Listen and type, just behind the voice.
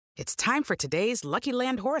It's time for today's Lucky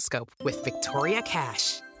Land horoscope with Victoria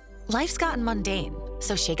Cash. Life's gotten mundane,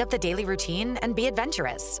 so shake up the daily routine and be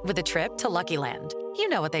adventurous with a trip to Lucky Land. You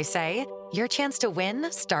know what they say, your chance to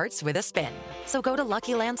win starts with a spin. So go to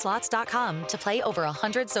LuckyLandSlots.com to play over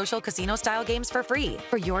 100 social casino-style games for free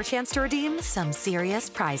for your chance to redeem some serious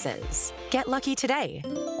prizes. Get lucky today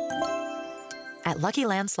at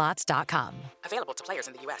LuckyLandSlots.com. Available to players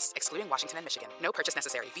in the U.S., excluding Washington and Michigan. No purchase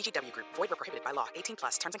necessary. VGW Group. Void where prohibited by law. 18+.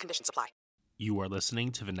 Terms and conditions apply. You are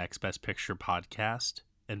listening to the Next Best Picture podcast,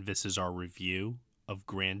 and this is our review of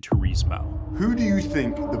Gran Turismo. Who do you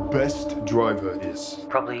think the best driver is?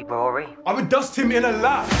 Probably Rory. I would dust him in a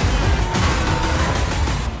lap.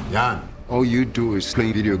 Jan, all you do is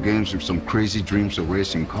play video games with some crazy dreams of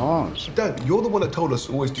racing cars. Dad, you're the one that told us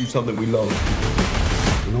to always do something we love.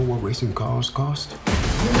 You know what racing cars cost?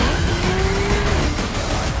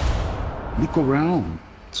 Look around.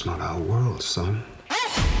 It's not our world, son.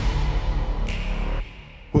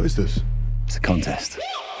 What is this? It's a contest.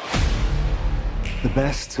 The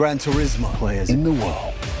best Gran Turismo players in the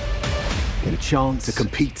world get a chance to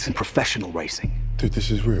compete in professional racing. Dude,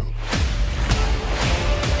 this is real.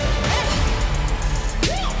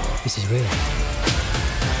 This is real.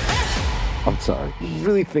 I'm sorry. You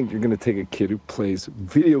really think you're going to take a kid who plays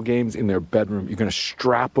video games in their bedroom, you're going to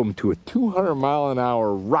strap him to a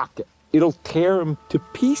 200-mile-an-hour rocket? It'll tear him to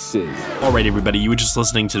pieces. All right, everybody, you were just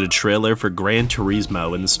listening to the trailer for Gran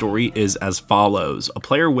Turismo, and the story is as follows. A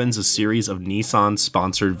player wins a series of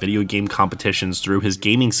Nissan-sponsored video game competitions through his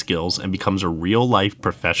gaming skills and becomes a real-life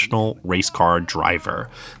professional race car driver.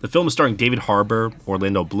 The film is starring David Harbour,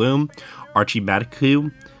 Orlando Bloom, Archie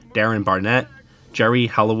Matiku, Darren Barnett, Jerry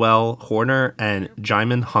Halliwell Horner, and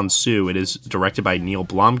Jaimin Hansu. It is directed by Neil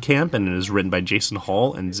Blomkamp, and it is written by Jason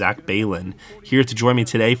Hall and Zach Balin. Here to join me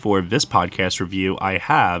today for this podcast review, I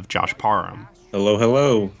have Josh Parham. Hello,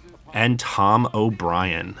 hello. And Tom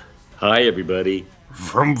O'Brien. Hi, everybody.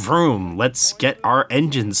 Vroom, vroom. Let's get our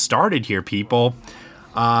engines started here, people.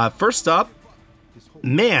 First up,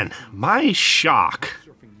 man, my shock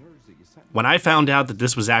when I found out that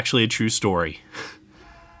this was actually a true story.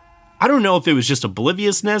 I don't know if it was just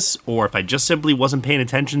obliviousness or if I just simply wasn't paying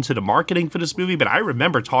attention to the marketing for this movie, but I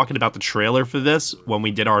remember talking about the trailer for this when we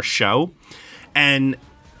did our show, and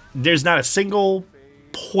there's not a single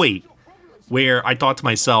point where I thought to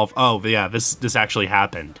myself, oh yeah, this actually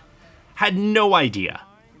happened. Had no idea.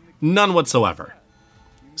 None whatsoever.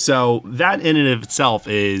 So that in and of itself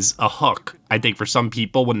is a hook, I think, for some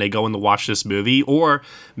people when they go in to watch this movie, or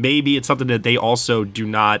maybe it's something that they also do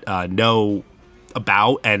not know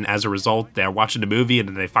about, and as a result they're watching the movie and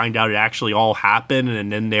then they find out it actually all happened,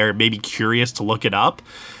 and then they're maybe curious to look it up.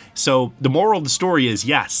 So the moral of the story is,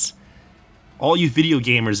 yes, all you video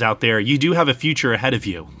gamers out there, you do have a future ahead of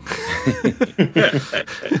you.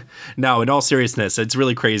 No, in all seriousness, it's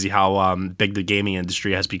really crazy how big the gaming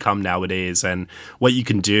industry has become nowadays, and what you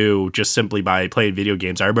can do just simply by playing video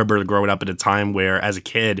games. I remember growing up at a time where, as a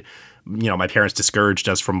kid, my parents discouraged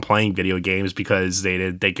us from playing video games because they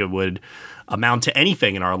didn't think it would amount to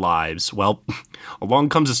anything in our lives. Well, along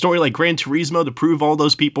comes a story like Gran Turismo to prove all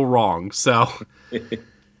those people wrong. So,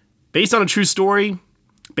 based on a true story,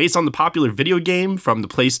 based on the popular video game from the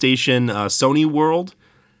PlayStation Sony world,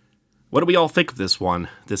 what do we all think of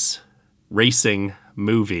this racing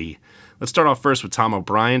movie? Let's start off first with Tom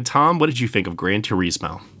O'Brien. Tom, what did you think of Gran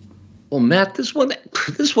Turismo? Well, Matt, this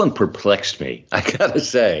one perplexed me, I gotta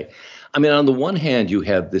say. I mean, on the one hand, you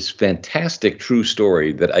have this fantastic true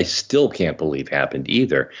story that I still can't believe happened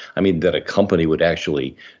either. I mean, that a company would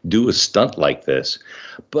actually do a stunt like this.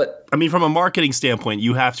 But I mean, from a marketing standpoint,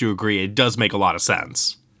 you have to agree it does make a lot of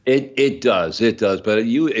sense. It does. But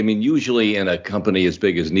usually in a company as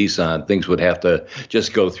big as Nissan, things would have to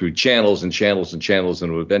just go through channels and channels and channels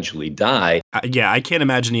and would eventually die. Yeah, I can't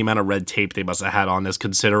imagine the amount of red tape they must have had on this,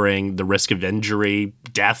 considering the risk of injury,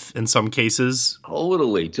 death in some cases.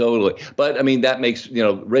 Totally. But I mean, that makes,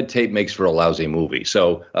 red tape makes for a lousy movie.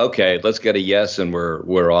 So, okay, let's get a yes and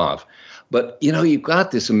we're off. But, you've got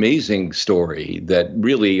this amazing story that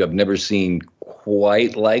really I've never seen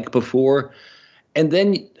quite like before. And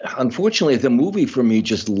then, unfortunately, the movie for me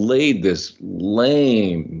just laid this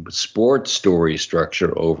lame sports story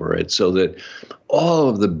structure over it so that all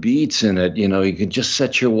of the beats in it, you can just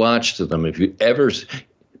set your watch to them. If you ever,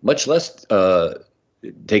 much less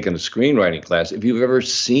taken a screenwriting class, if you've ever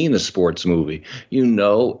seen a sports movie, you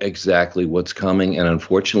know exactly what's coming. And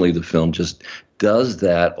unfortunately, the film just does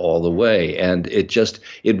that all the way. And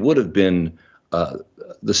it would have been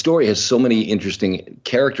the story has so many interesting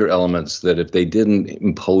character elements that if they didn't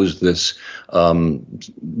impose this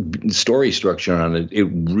story structure on it, it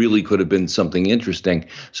really could have been something interesting.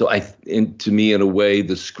 So to me, in a way,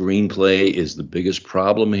 the screenplay is the biggest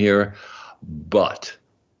problem here. But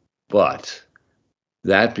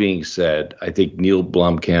that being said, I think Neil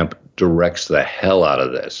Blomkamp directs the hell out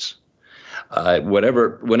of this.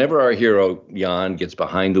 Whenever our hero Jan gets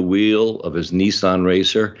behind the wheel of his Nissan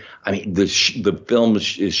Racer, I mean, the film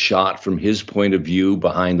is shot from his point of view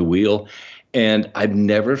behind the wheel, and I've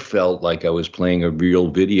never felt like I was playing a real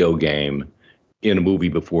video game in a movie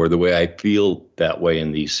before the way I feel that way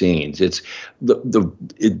in these scenes. It's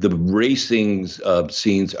the racing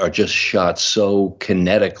scenes are just shot so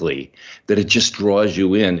kinetically that it just draws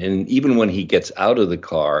you in. And even when he gets out of the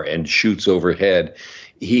car and shoots overhead,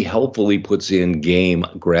 he helpfully puts in game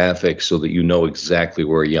graphics so that you know exactly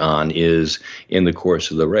where Jan is in the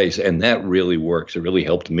course of the race. And that really works. It really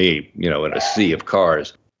helped me, in a sea of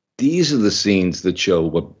cars. These are the scenes that show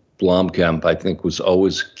what Blomkamp, I think, was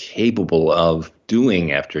always capable of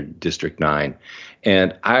doing after District 9.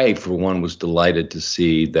 And I, for one, was delighted to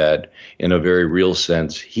see that in a very real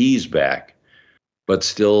sense, he's back. But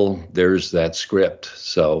still, there's that script.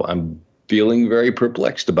 So I'm feeling very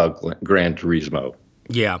perplexed about Gran Turismo.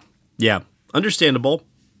 Yeah. Understandable,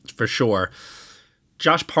 for sure.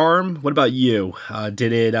 Josh Parham, what about you?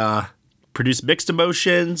 Did it produce mixed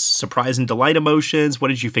emotions, surprise and delight emotions? What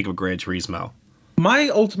did you think of Gran Turismo? My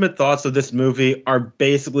ultimate thoughts of this movie are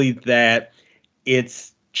basically that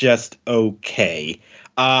it's just okay.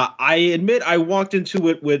 I admit I walked into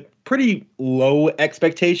it with pretty low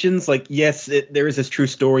expectations. Like, yes, there is this true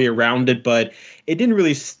story around it, but it didn't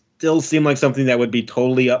really still seem like something that would be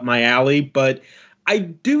totally up my alley. But I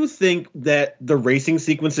do think that the racing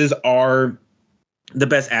sequences are the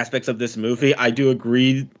best aspects of this movie. I do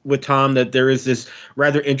agree with Tom that there is this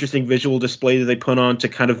rather interesting visual display that they put on to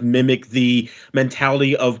kind of mimic the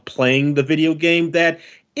mentality of playing the video game that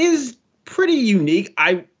is pretty unique.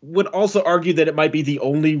 I would also argue that it might be the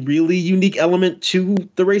only really unique element to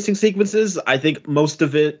the racing sequences. I think most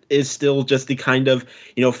of it is still just the kind of,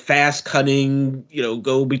 fast cutting,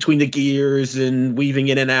 go between the gears and weaving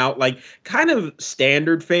in and out, like kind of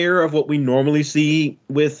standard fare of what we normally see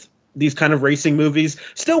with these kind of racing movies.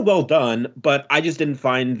 Still well done, but I just didn't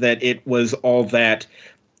find that it was all that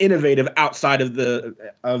innovative outside of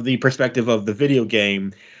the perspective of the video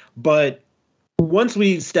game. But once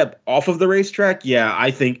we step off of the racetrack, yeah,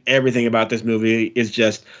 I think everything about this movie is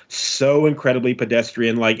just so incredibly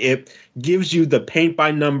pedestrian. Like, it gives you the paint by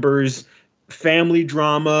numbers family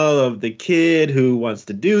drama of the kid who wants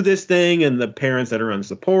to do this thing and the parents that are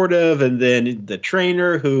unsupportive, and then the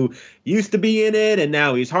trainer who used to be in it and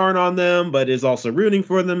now he's hard on them but is also rooting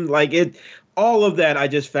for them. Like, all of that I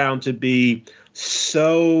just found to be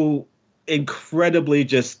so incredibly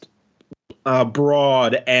just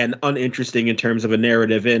broad and uninteresting in terms of a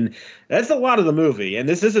narrative, and that's a lot of the movie. And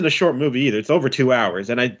this isn't a short movie either. It's over 2 hours,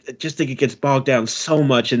 and I just think it gets bogged down so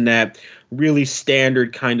much in that really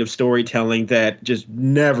standard kind of storytelling that just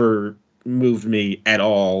never moved me at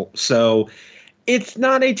all. So it's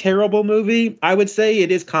not a terrible movie. I would say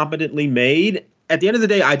it is competently made. At the end of the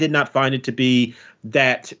day, I did not find it to be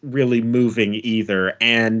that really moving either.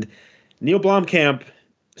 And Neil Blomkamp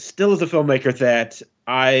still is a filmmaker that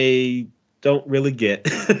I don't really get.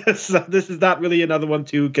 So this is not really another one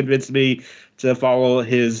to convince me to follow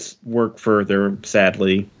his work further,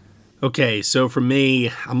 sadly. Okay, so for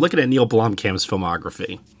me, I'm looking at Neil Blomkamp's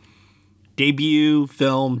filmography. Debut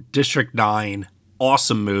film, District 9,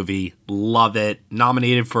 awesome movie, love it.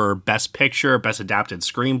 Nominated for Best Picture, Best Adapted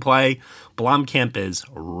Screenplay. Blomkamp is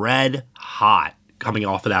red hot coming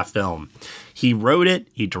off of that film. He wrote it,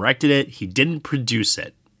 he directed it, he didn't produce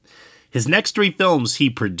it. His next 3 films he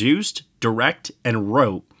produced, directed, and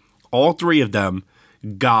wrote, all 3 of them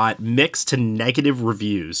got mixed to negative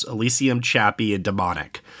reviews, Elysium, Chappie, and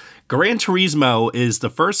Demonic. Gran Turismo is the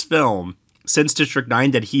first film since District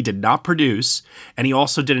 9 that he did not produce, and he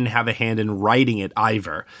also didn't have a hand in writing it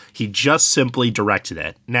either. He just simply directed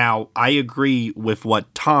it. Now, I agree with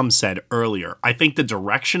what Tom said earlier. I think the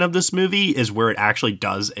direction of this movie is where it actually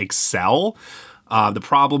does excel. The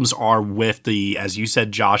problems are with the, as you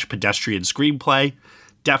said, Josh, pedestrian screenplay.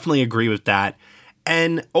 Definitely agree with that.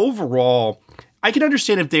 And overall, I can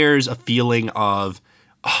understand if there's a feeling of,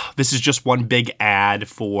 this is just one big ad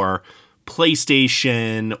for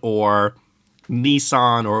PlayStation or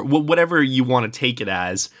Nissan or whatever you want to take it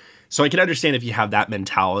as. So I can understand if you have that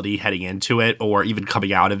mentality heading into it or even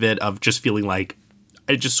coming out of it of just feeling like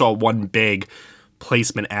I just saw one big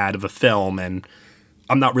placement ad of a film and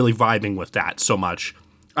I'm not really vibing with that so much.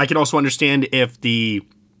 I can also understand if the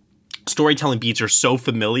storytelling beats are so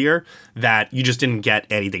familiar that you just didn't get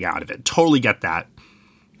anything out of it. Totally get that.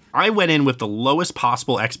 I went in with the lowest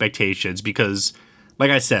possible expectations because,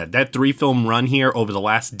 like I said, that 3-film run here over the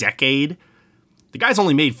last decade, the guy's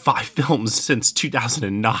only made 5 films since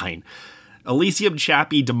 2009. Elysium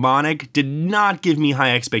Chappie Demonic did not give me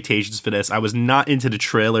high expectations for this. I was not into the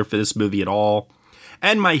trailer for this movie at all.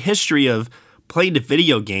 And my history of playing the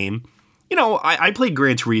video game, you know, I played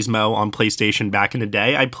Gran Turismo on PlayStation back in the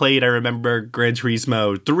day. I remember Gran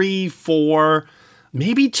Turismo 3, 4,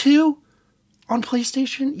 maybe 2 on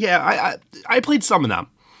PlayStation. Yeah, I played some of them.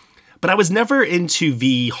 But I was never into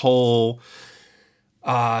the whole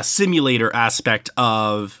simulator aspect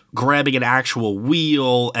of grabbing an actual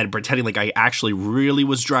wheel and pretending like I actually really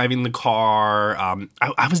was driving the car.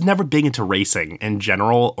 I was never big into racing in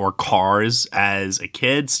general or cars as a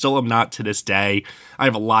kid. Still am not to this day. I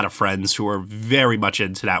have a lot of friends who are very much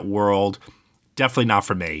into that world. Definitely not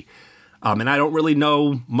for me. And I don't really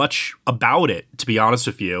know much about it, to be honest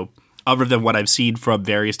with you, other than what I've seen from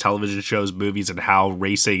various television shows, movies, and how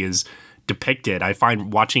racing is depicted. I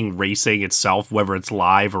find watching racing itself, whether it's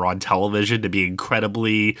live or on television, to be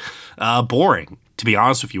incredibly boring, to be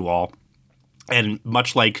honest with you all. And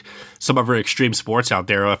much like some other extreme sports out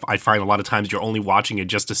there, I find a lot of times you're only watching it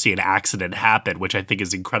just to see an accident happen, which I think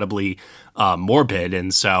is incredibly morbid.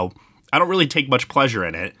 And so I don't really take much pleasure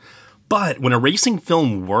in it. But when a racing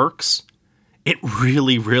film works, it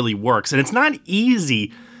really, really works. And it's not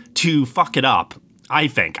easy to fuck it up, I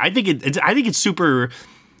think. I think it's super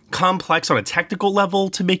complex on a technical level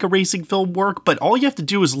to make a racing film work, but all you have to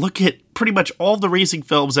do is look at pretty much all the racing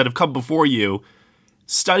films that have come before you,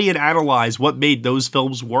 study and analyze what made those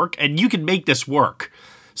films work, and you can make this work.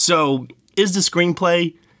 So, is the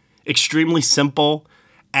screenplay extremely simple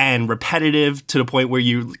and repetitive to the point where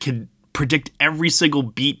you can predict every single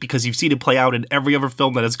beat because you've seen it play out in every other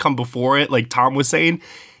film that has come before it, like Tom was saying?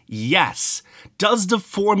 Yes. Does the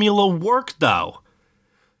formula work, though?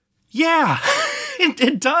 Yeah,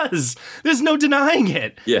 it does. There's no denying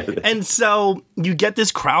it. Yeah. And so you get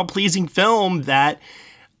this crowd-pleasing film that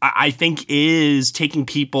I think is taking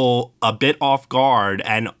people a bit off guard,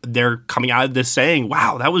 and they're coming out of this saying,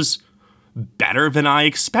 wow, that was better than I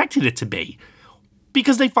expected it to be.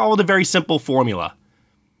 Because they followed a very simple formula.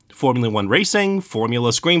 Formula One racing,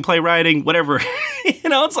 formula screenplay writing, whatever.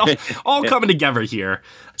 It's all coming together here.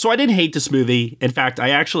 So I didn't hate this movie. In fact,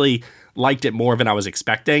 I actually liked it more than I was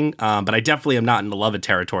expecting, but I definitely am not in the love it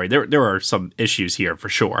territory. There are some issues here for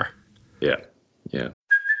sure. Yeah.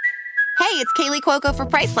 Hey, it's Kaylee Cuoco for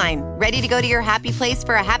Priceline. Ready to go to your happy place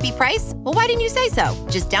for a happy price? Well, why didn't you say so?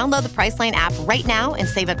 Just download the Priceline app right now and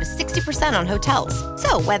save up to 60% on hotels.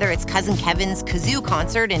 So whether it's Cousin Kevin's Kazoo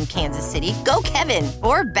Concert in Kansas City, go Kevin,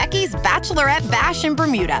 or Becky's Bachelorette Bash in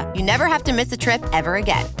Bermuda, you never have to miss a trip ever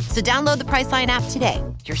again. So download the Priceline app today.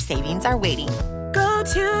 Your savings are waiting. Go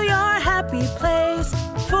to your happy place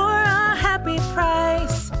for a happy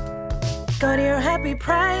price. Go to your happy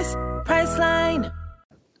price, Priceline.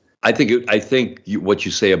 I think what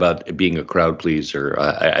you say about it being a crowd pleaser,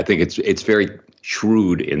 I think it's very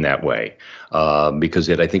shrewd in that way, because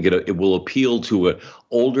I think it will appeal to an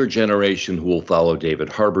older generation who will follow David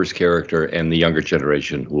Harbour's character and the younger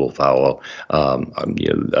generation who will follow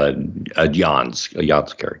Jan's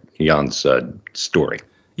character, Jan's story.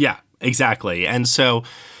 Yeah, exactly. And so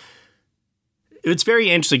it's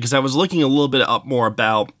very interesting because I was looking a little bit up more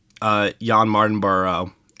about Jan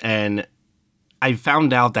Mardenborough, and I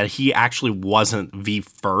found out that he actually wasn't the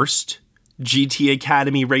first GT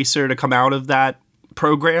Academy racer to come out of that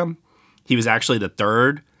program. He was actually the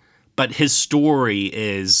third, but his story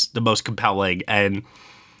is the most compelling. And,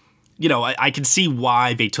 I can see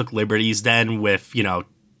why they took liberties then with,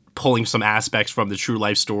 pulling some aspects from the true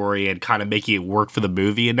life story and kind of making it work for the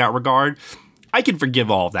movie in that regard. I can forgive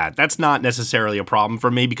all of that. That's not necessarily a problem for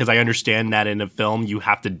me because I understand that in a film you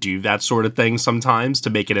have to do that sort of thing sometimes to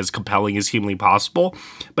make it as compelling as humanly possible.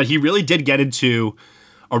 But he really did get into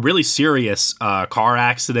a really serious car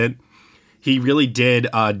accident. He really did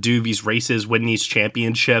do these races, win these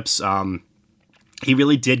championships. He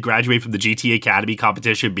really did graduate from the GT Academy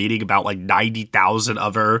competition, beating about like 90,000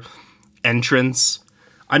 other entrants.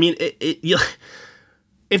 I mean,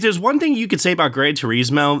 if there's one thing you could say about Gran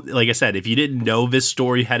Turismo, like I said, if you didn't know this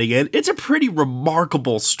story heading in, it's a pretty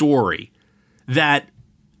remarkable story that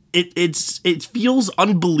it feels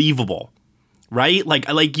unbelievable, right?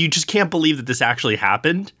 Like you just can't believe that this actually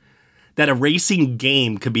happened, that a racing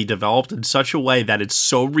game could be developed in such a way that it's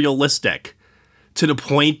so realistic to the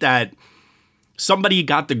point that somebody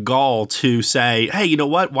got the gall to say, hey, you know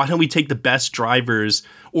what? Why don't we take the best drivers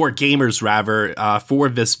or gamers rather for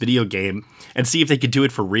this video game and see if they could do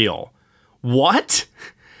it for real? What?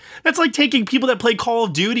 That's like taking people that play Call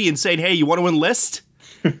of Duty and saying, hey, you want to enlist?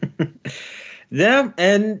 Yeah,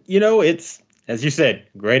 and it's, as you said,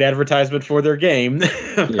 great advertisement for their game.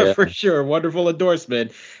 For sure. Wonderful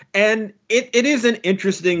endorsement. And it is an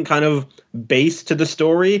interesting kind of base to the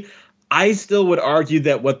story. I still would argue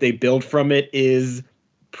that what they build from it is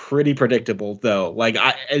pretty predictable, though. Like,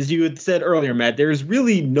 as you had said earlier, Matt, there's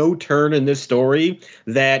really no turn in this story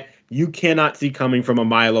that you cannot see coming from a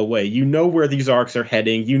mile away. You know where these arcs are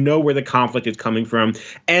heading. You know where the conflict is coming from.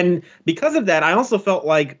 And because of that, I also felt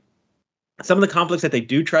like some of the conflicts that they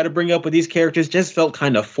do try to bring up with these characters just felt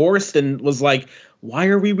kind of forced and was like, why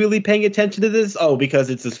are we really paying attention to this? Oh, because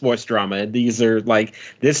it's a sports drama. And these are like,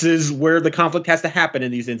 this is where the conflict has to happen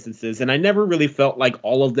in these instances. And I never really felt like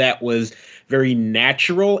all of that was very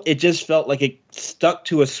natural. It just felt like it stuck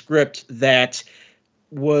to a script that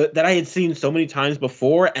I had seen so many times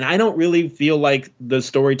before. And I don't really feel like the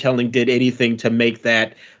storytelling did anything to make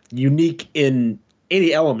that unique in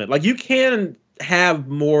any element. Like, you can have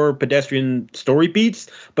more pedestrian story beats,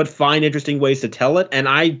 but find interesting ways to tell it. And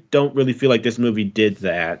I don't really feel like this movie did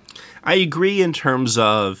that. I agree in terms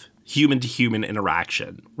of human-to-human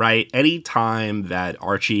interaction, right? Anytime that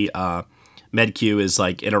Archie Medq is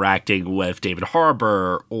like interacting with David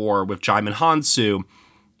Harbour or with Jaimin Hansu,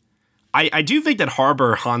 I do think that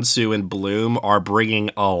Harbour, Hansu, and Bloom are bringing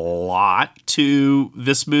a lot to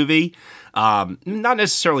this movie. Not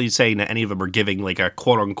necessarily saying that any of them are giving like a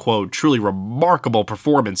quote-unquote truly remarkable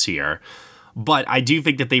performance here, but I do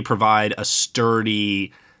think that they provide a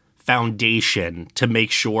sturdy foundation to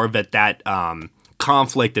make sure that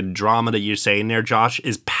conflict and drama that you're saying there, Josh,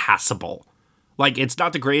 is passable. Like, it's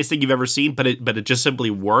not the greatest thing you've ever seen, but it just simply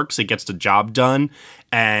works. It gets the job done,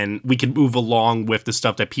 and we can move along with the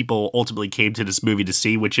stuff that people ultimately came to this movie to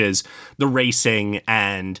see, which is the racing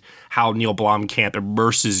and how Neil Blomkamp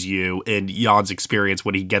immerses you in Jan's experience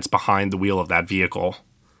when he gets behind the wheel of that vehicle.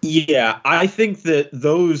 Yeah, I think that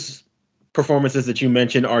those performances that you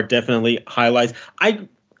mentioned are definitely highlights. I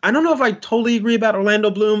don't know if I totally agree about Orlando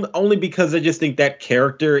Bloom, only because I just think that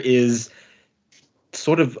character is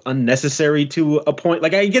sort of unnecessary to a point.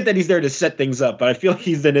 Like, I get that he's there to set things up, but I feel like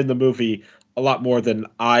he's been in the movie a lot more than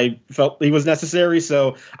I felt he was necessary.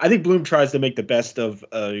 So I think Bloom tries to make the best of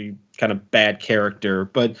a kind of bad character.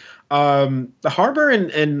 But the Harbour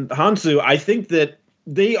and Hansu, I think that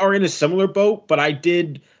they are in a similar boat, but I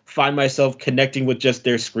did find myself connecting with just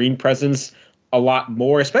their screen presence a lot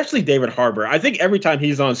more, especially David Harbour. I think every time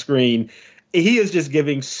he's on screen, he is just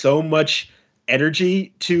giving so much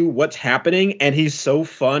energy to what's happening, and he's so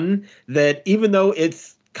fun that even though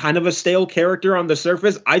it's kind of a stale character on the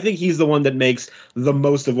surface, I think he's the one that makes the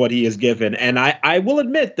most of what he is given. And I will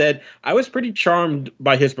admit that I was pretty charmed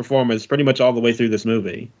by his performance pretty much all the way through this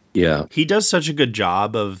movie. Yeah. He does such a good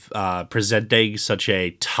job of presenting such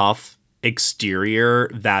a tough exterior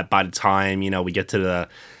that by the time, we get to the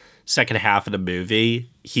second half of the movie,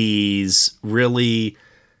 he's really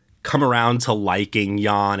come around to liking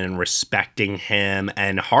Jan and respecting him.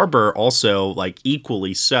 And Harbour also, like,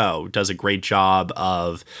 equally so, does a great job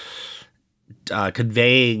of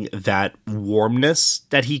conveying that warmness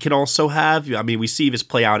that he can also have. I mean, we see this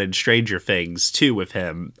play out in Stranger Things, too, with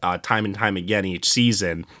him time and time again each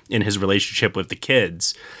season in his relationship with the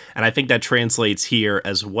kids. And I think that translates here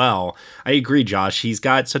as well. I agree, Josh. He's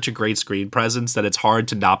got such a great screen presence that it's hard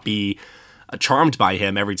to not be charmed by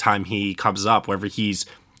him every time he comes up, whether he's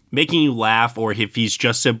making you laugh or if he's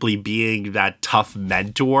just simply being that tough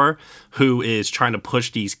mentor who is trying to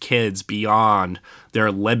push these kids beyond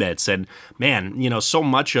their limits. And man, so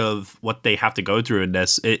much of what they have to go through in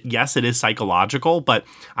this, yes, it is psychological, but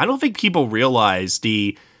I don't think people realize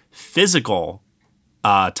the physical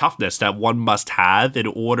toughness that one must have in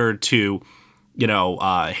order to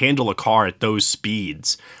handle a car at those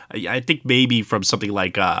speeds. I think maybe from something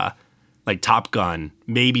like Top Gun,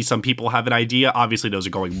 maybe some people have an idea. Obviously, those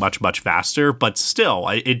are going much, much faster, but still,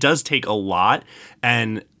 it does take a lot.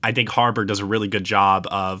 And I think Harbour does a really good job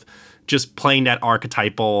of just playing that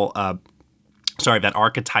archetype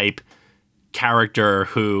character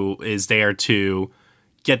who is there to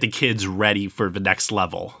get the kids ready for the next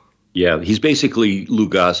level. Yeah, he's basically Lou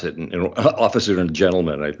Gossett, an officer and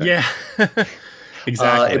gentleman, I think. Yeah.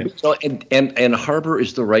 Exactly. And Harbour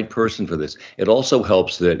is the right person for this. It also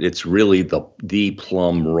helps that it's really the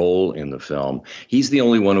plum role in the film. He's the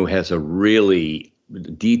only one who has a really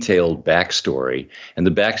detailed backstory, and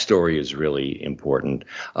the backstory is really important.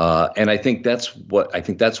 And I think that's what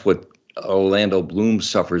Orlando Bloom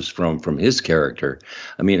suffers from his character.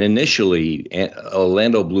 I mean, initially,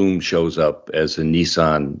 Orlando Bloom shows up as a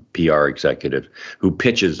Nissan PR executive who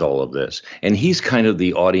pitches all of this, and he's kind of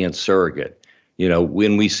the audience surrogate. You know,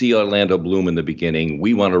 when we see Orlando Bloom in the beginning,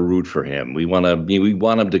 we want to root for him. We want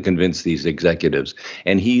him to convince these executives,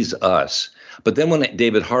 and he's us. But then when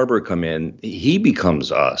David Harbour come in, he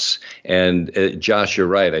becomes us. And Josh, you're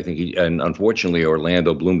right. I think and unfortunately,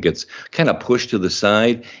 Orlando Bloom gets kind of pushed to the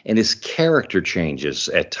side, and his character changes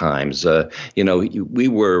at times. We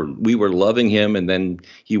were loving him, and then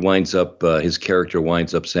he winds up, his character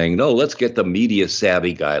winds up saying, "No, let's get the media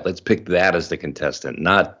savvy guy. Let's pick that as the contestant,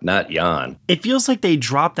 not Jan." It feels like they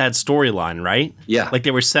dropped that storyline, right? Yeah, like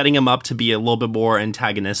they were setting him up to be a little bit more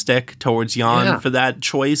antagonistic towards Jan for that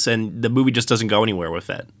choice, and the movie just doesn't go anywhere with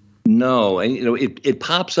it. No, and it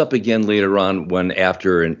pops up again later on when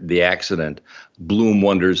after the accident, Bloom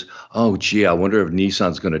wonders, "Oh, gee, I wonder if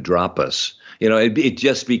Nissan's going to drop us." It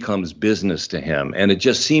just becomes business to him, and it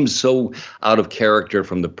just seems so out of character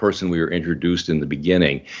from the person we were introduced in the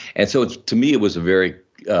beginning. And so to me, it was a very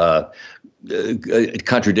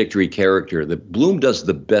contradictory character. That Bloom does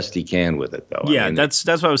the best he can with it, though. Yeah, that's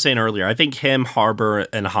what I was saying earlier. I think him, Harbour,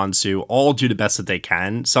 and Hansu all do the best that they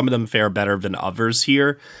can. Some of them fare better than others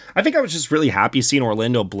here. I think I was just really happy seeing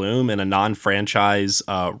Orlando Bloom in a non-franchise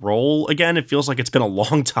role again. It feels like it's been a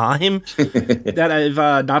long time that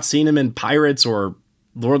I've not seen him in Pirates or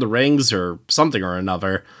Lord of the Rings or something or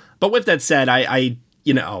another. But with that said, I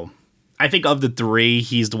think of the three,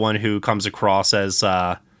 he's the one who comes across as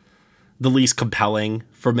the least compelling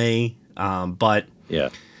for me. But yeah,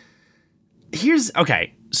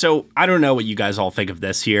 okay. So I don't know what you guys all think of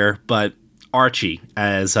this here, but Archie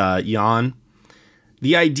as Jan,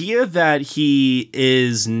 the idea that he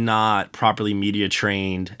is not properly media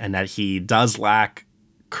trained and that he does lack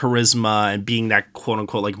charisma and being that quote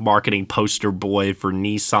unquote like marketing poster boy for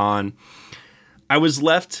Nissan, I was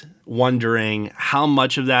left wondering how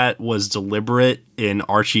much of that was deliberate in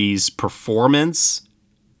Archie's performance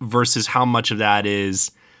versus how much of that is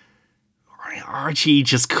Archie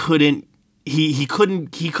just couldn't he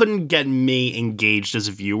couldn't get me engaged as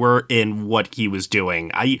a viewer in what he was doing.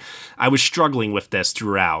 I was struggling with this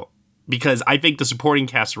throughout because I think the supporting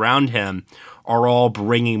cast around him are all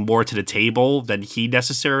bringing more to the table than he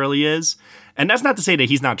necessarily is. And that's not to say that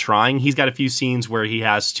he's not trying. He's got a few scenes where he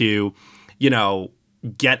has to,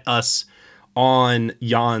 get us on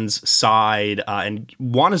Jan's side and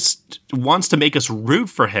wants to make us root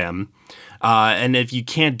for him. And if you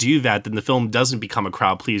can't do that, then the film doesn't become a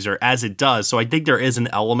crowd pleaser, as it does. So I think there is an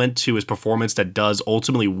element to his performance that does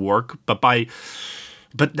ultimately work. But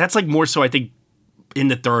that's like more so, I think, in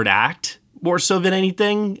the third act, more so than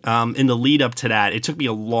anything. In the lead up to that, it took me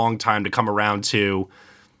a long time to come around to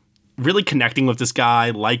really connecting with this guy,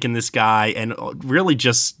 liking this guy, and really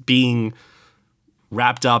just being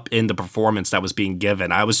wrapped up in the performance that was being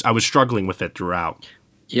given. I was struggling with it throughout.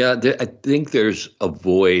 Yeah, I think there's a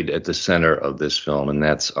void at the center of this film, and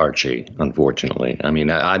that's Archie, unfortunately. I mean,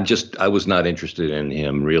 I was not interested in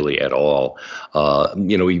him really at all. I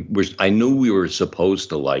knew we were supposed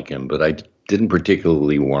to like him, but I didn't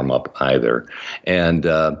particularly warm up either. And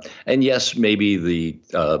yes, maybe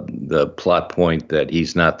the plot point that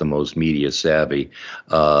he's not the most media savvy,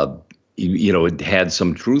 it had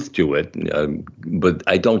some truth to it, but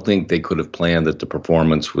I don't think they could have planned that the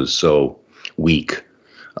performance was so weak.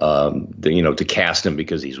 To cast him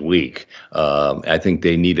because he's weak. I think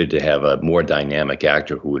they needed to have a more dynamic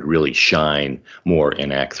actor who would really shine more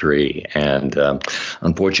in Act 3, and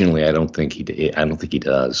unfortunately, I don't think he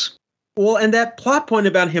does. Well, and that plot point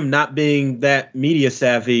about him not being that media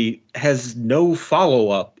savvy has no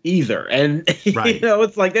follow-up either. And, right.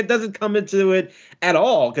 It's like that doesn't come into it at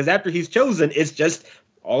all, because after he's chosen, it's just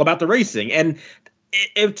all about the racing. And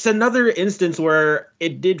it's another instance where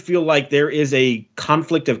it did feel like there is a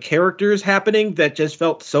conflict of characters happening that just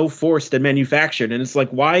felt so forced and manufactured. And it's like,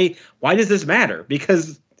 why does this matter?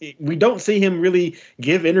 Because we don't see him really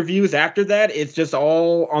give interviews after that. It's just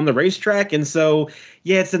all on the racetrack. And so,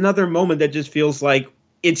 yeah, it's another moment that just feels like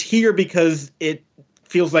it's here because it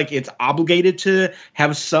feels like it's obligated to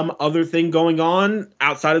have some other thing going on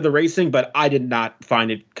outside of the racing, but I did not find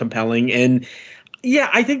it compelling. And yeah,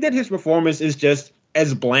 I think that his performance is just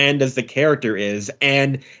as bland as the character is,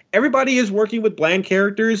 and everybody is working with bland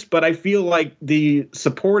characters, but I feel like the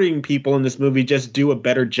supporting people in this movie just do a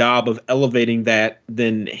better job of elevating that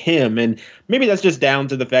than him. And maybe that's just down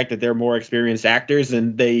to the fact that they're more experienced actors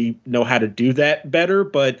and they know how to do that better.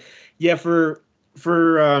 But yeah, for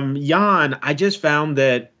Jan, I just found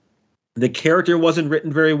that the character wasn't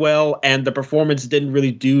written very well, and the performance didn't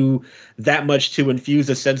really do that much to infuse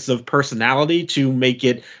a sense of personality to make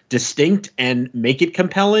it distinct and make it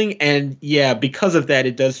compelling. And yeah, because of that,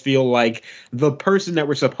 it does feel like the person that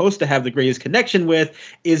we're supposed to have the greatest connection with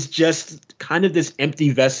is just kind of this empty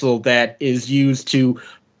vessel that is used to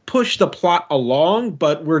push the plot along,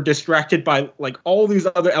 but we're distracted by like all these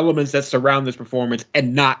other elements that surround this performance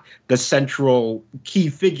and not the central key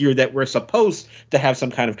figure that we're supposed to have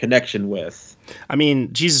some kind of connection with. I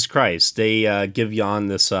mean, Jesus Christ, they give Jan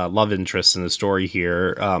this love interest in the story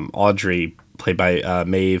here, Audrey, played by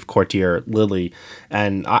Maeve Courtier Lilly,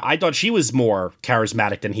 and I thought she was more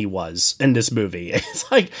charismatic than he was in this movie. It's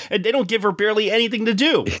like they don't give her barely anything to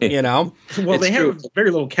do, you know? Well, they have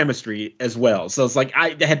very little chemistry as well, so it's like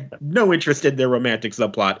I had no interest in their romantic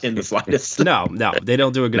subplot in the slightest. No, they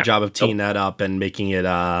don't do a good job of teeing that up and making it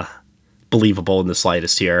believable in the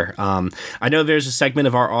slightest here. I know there's a segment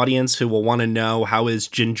of our audience who will want to know, how is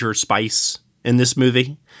Ginger Spice in this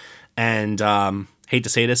movie? And hate to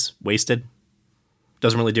say this, wasted.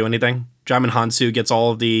 Doesn't really do anything. Jaimin Hansu gets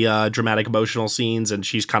all of the dramatic emotional scenes, and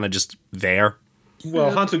she's kind of just there.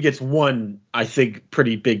 Well, Hansu gets one, I think,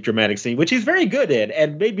 pretty big dramatic scene, which he's very good at,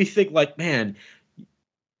 and made me think, like, man,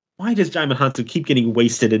 why does Jaimin Hansu keep getting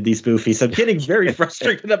wasted in these movies? I'm getting very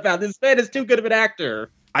frustrated about this. Man is too good of an actor.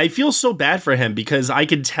 I feel so bad for him because I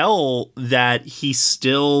could tell that he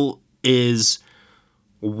still is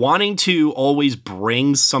wanting to always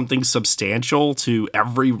bring something substantial to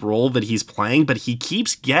every role that he's playing, but he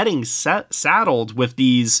keeps getting saddled with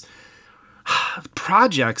these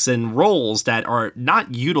projects and roles that are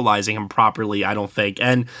not utilizing him properly, I don't think.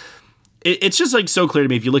 And it's just like so clear to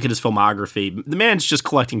me if you look at his filmography, the man's just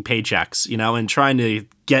collecting paychecks, you know, and trying to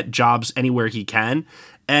get jobs anywhere he can.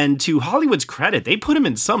 And to Hollywood's credit, they put him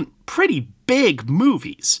in some pretty big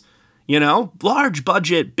movies, you know, large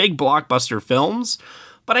budget, big blockbuster films.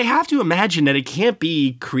 But I have to imagine that it can't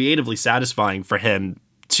be creatively satisfying for him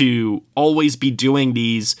to always be doing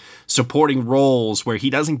these supporting roles where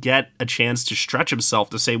he doesn't get a chance to stretch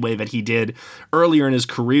himself the same way that he did earlier in his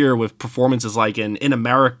career with performances like in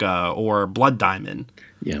America or Blood Diamond.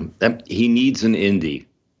 Yeah, he needs an indie,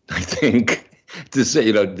 I think, to say,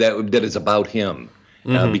 you know, that is about him.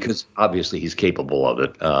 Because obviously he's capable of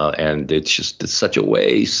it. And it's such a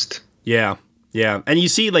waste. Yeah. Yeah, and you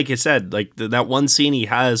see, like I said, like that one scene he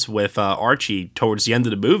has with Archie towards the end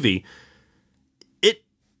of the movie,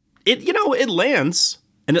 it lands,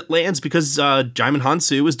 and it lands because Jaimin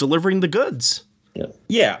Hansu is delivering the goods.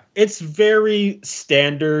 Yeah, it's very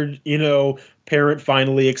standard, you know, parent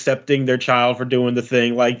finally accepting their child for doing the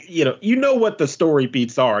thing. Like, you know what the story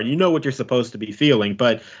beats are, and you know what you're supposed to be feeling,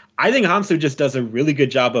 but I think Hansu just does a really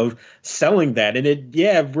good job of selling that. And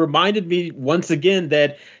it reminded me once again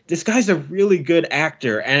that this guy's a really good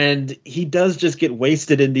actor, and he does just get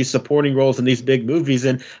wasted in these supporting roles in these big movies.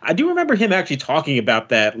 And I do remember him actually talking about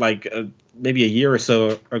that like maybe a year or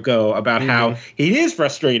so ago about how he is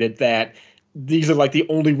frustrated that these are like the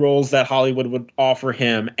only roles that Hollywood would offer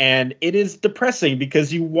him. And it is depressing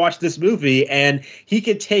because you watch this movie and he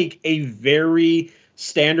could take a very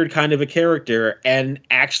standard kind of a character and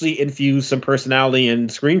actually infuse some personality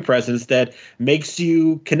and screen presence that makes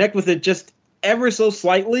you connect with it just ever so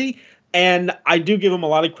slightly. And I do give him a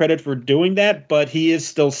lot of credit for doing that, but he is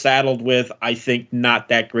still saddled with, I think, not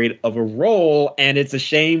that great of a role. And it's a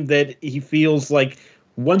shame that he feels like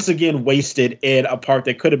once again wasted in a part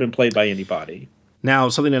that could have been played by anybody. Now,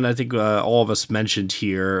 something that I think all of us mentioned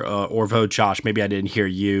here, or vote Josh, maybe I didn't hear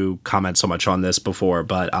you comment so much on this before,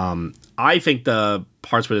 but I think the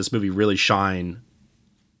parts where this movie really shine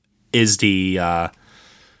is the, I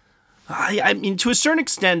mean, to a certain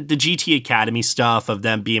extent, the GT Academy stuff of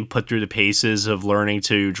them being put through the paces of learning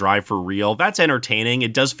to drive for real. That's entertaining.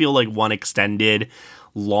 It does feel like one extended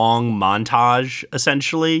long montage,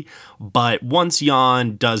 essentially. But once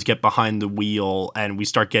Jan does get behind the wheel and we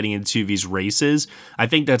start getting into these races, I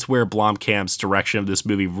think that's where Blomkamp's direction of this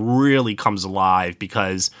movie really comes alive,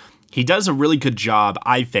 because he does a really good job,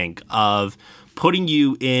 I think, of putting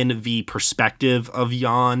you in the perspective of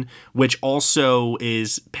Jan, which also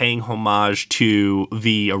is paying homage to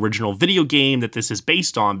the original video game that this is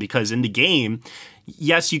based on, because in the game,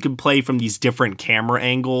 yes, you can play from these different camera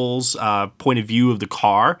angles, point of view of the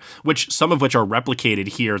car, which some of which are replicated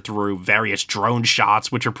here through various drone shots,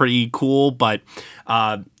 which are pretty cool. But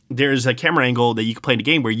there's a camera angle that you can play in the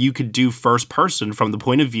game where you could do first person from the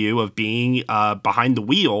point of view of being behind the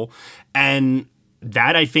wheel. And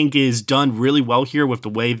that, I think, is done really well here with the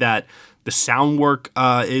way that the sound work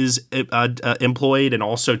is employed, and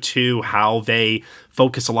also too how they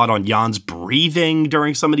focus a lot on Jan's breathing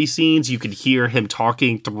during some of these scenes. You could hear him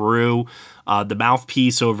talking through the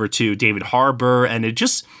mouthpiece over to David Harbour, and it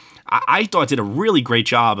just, I thought, did a really great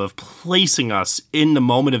job of placing us in the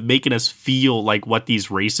moment, of making us feel like what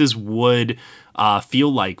these races would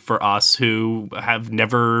feel like for us who have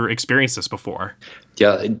never experienced this before.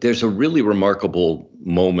 Yeah, there's a really remarkable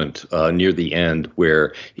moment near the end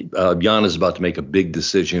where Jan is about to make a big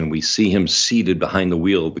decision. We see him seated behind the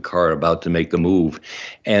wheel of the car about to make the move.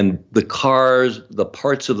 And the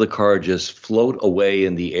parts of the car just float away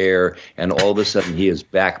in the air. And all of a sudden he is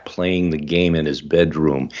back playing the game in his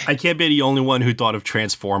bedroom. I can't be the only one who thought of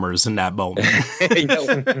Transformers in that moment.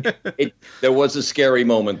 There was a scary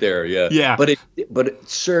moment there, yeah. Yeah. But it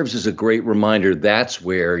serves as a great reminder. That's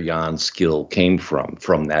where Jan's skill came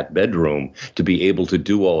from that bedroom, to be able to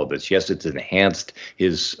do all of this. Yes, it's enhanced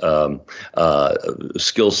his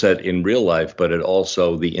skill set in real life, but it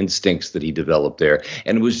also the instincts that he developed there.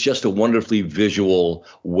 And it was just a wonderfully visual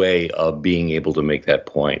way of being able to make that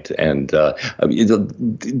point. And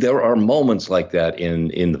there are moments like that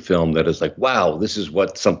in the film that is like, wow, this is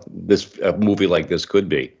what a movie like this could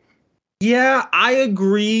be. Yeah, I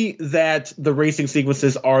agree that the racing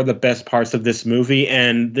sequences are the best parts of this movie,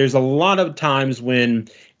 and there's a lot of times when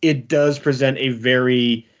it does present a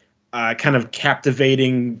very kind of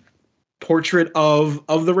captivating portrait of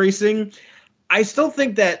the racing. I still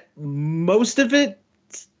think that most of it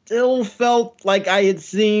still felt like I had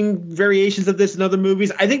seen variations of this in other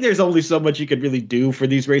movies. I think there's only so much you could really do for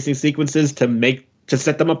these racing sequences to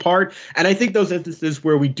set them apart, and I think those instances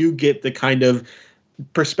where we do get the kind of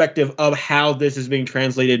perspective of how this is being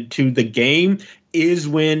translated to the game is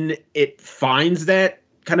when it finds that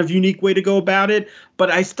kind of unique way to go about it. But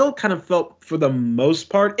I still kind of felt, for the most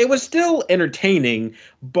part, it was still entertaining,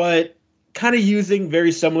 but kind of using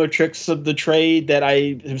very similar tricks of the trade that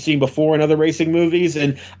I have seen before in other racing movies.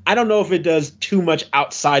 And I don't know if it does too much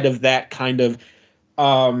outside of that kind of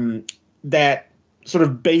that sort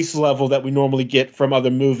of base level that we normally get from other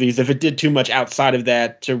movies. If it did too much outside of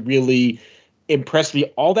that to really impressed me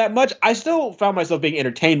all that much, I still found myself being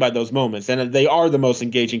entertained by those moments, and they are the most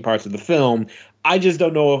engaging parts of the film. I just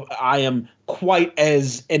don't know if I am quite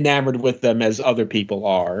as enamored with them as other people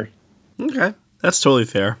are. Okay, that's totally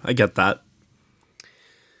fair. I get that.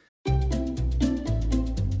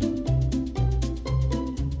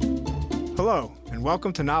 Hello, and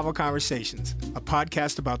welcome to Novel Conversations, a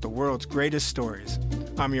podcast about the world's greatest stories.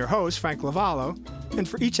 I'm your host, Frank Lavallo, and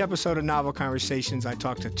for each episode of Novel Conversations, I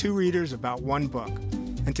talk to two readers about one book.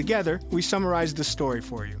 And together, we summarize the story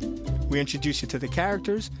for you. We introduce you to the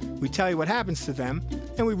characters, we tell you what happens to them,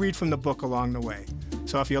 and we read from the book along the way.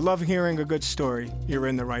 So if you love hearing a good story, you're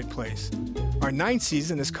in the right place. Our 9th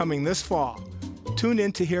season is coming this fall. Tune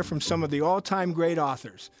in to hear from some of the all-time great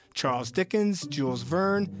authors, Charles Dickens, Jules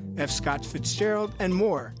Verne, F. Scott Fitzgerald, and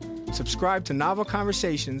more. Subscribe to Novel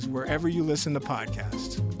Conversations wherever you listen to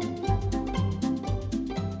podcasts.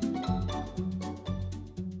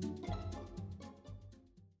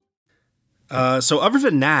 So other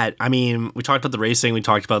than that, I mean, we talked about the racing, we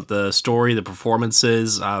talked about the story, the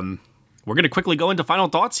performances. We're going to quickly go into final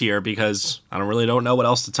thoughts here because I don't know what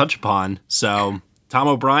else to touch upon. So, Tom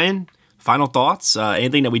O'Brien, final thoughts?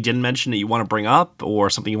 Anything that we didn't mention that you want to bring up or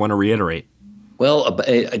something you want to reiterate? Well,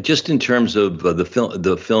 just in terms of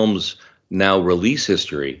the film's now release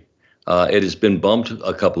history, it has been bumped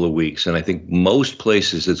a couple of weeks, and I think most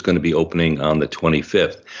places it's going to be opening on the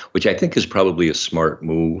 25th, which I think is probably a smart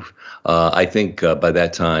move. I think by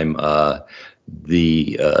that time,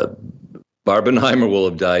 the Barbenheimer will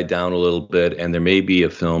have died down a little bit, and there may be a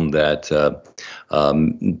film that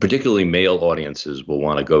particularly male audiences will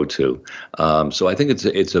want to go to. So I think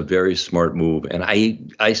it's a very smart move, and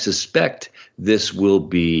I suspect this will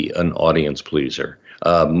be an audience pleaser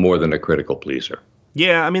more than a critical pleaser.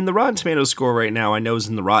 Yeah, I mean, the Rotten Tomatoes score right now, I know, is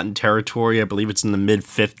in the rotten territory. I believe it's in the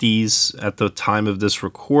mid-50s at the time of this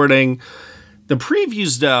recording. The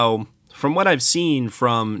previews, though, from what I've seen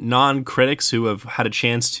from non-critics who have had a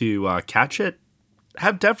chance to catch it,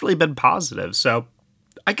 have definitely been positive. So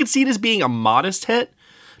I could see it as being a modest hit.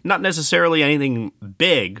 Not necessarily anything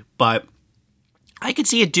big, but I could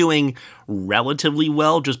see it doing relatively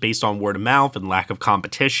well just based on word of mouth and lack of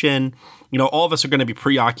competition. You know, all of us are going to be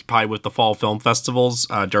preoccupied with the fall film festivals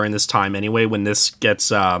during this time anyway, when this gets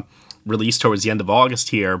released towards the end of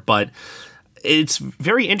August here. But it's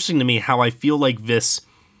very interesting to me how I feel like this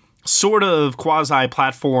sort of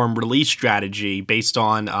quasi-platform release strategy based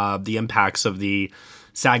on the impacts of the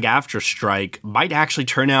SAG-AFTRA strike might actually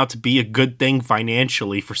turn out to be a good thing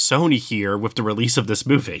financially for Sony here with the release of this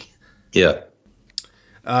movie. Yeah.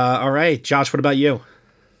 All right, Josh, what about you?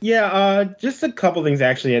 Yeah, just a couple things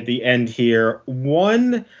actually at the end here.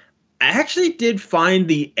 One, I actually did find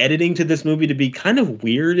the editing to this movie to be kind of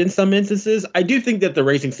weird in some instances. I do think that the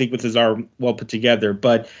racing sequences are well put together,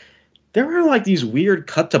 but there are like these weird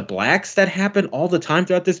cut to blacks that happen all the time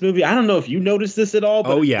throughout this movie. I don't know if you noticed this at all,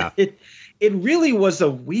 but Oh, yeah. it really was a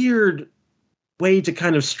weird way to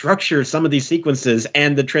kind of structure some of these sequences,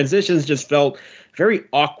 and the transitions just felt very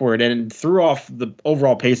awkward and threw off the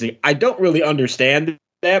overall pacing. I don't really understand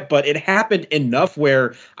that, but it happened enough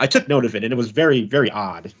where I took note of it, and it was very, very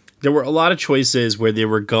odd. There were a lot of choices where they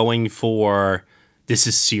were going for, this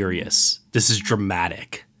is serious, this is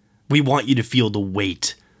dramatic, we want you to feel the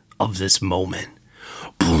weight of this moment.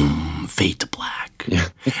 Boom, fade to black. Yeah.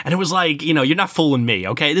 And it was like, you're not fooling me,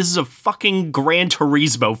 okay? This is a fucking Gran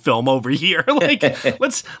Turismo film over here. Like,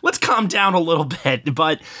 let's calm down a little bit.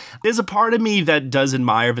 But there's a part of me that does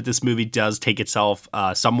admire that this movie does take itself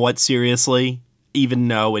somewhat seriously, even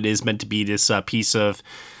though it is meant to be this piece of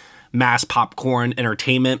mass popcorn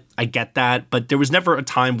entertainment. I get that, but there was never a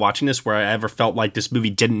time watching this where I ever felt like this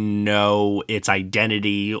movie didn't know its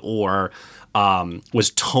identity or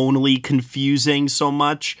was tonally confusing so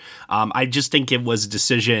much. I just think it was a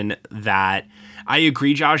decision that, I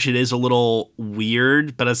agree, Josh, it is a little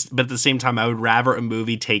weird, but at the same time, I would rather a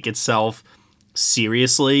movie take itself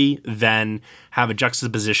seriously than have a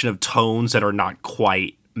juxtaposition of tones that are not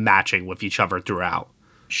quite matching with each other throughout.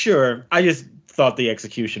 Sure. I just thought the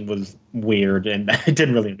execution was weird and I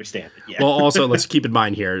didn't really understand it. Yeah. Well, also, let's keep in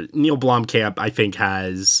mind here, Neil Blomkamp, I think,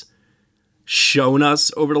 has shown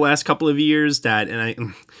us over the last couple of years that,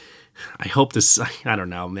 and I hope this, I don't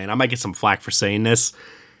know, man, I might get some flack for saying this.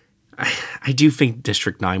 I do think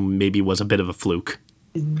District 9 maybe was a bit of a fluke.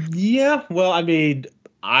 Yeah, well, I mean,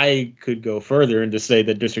 I could go further and to say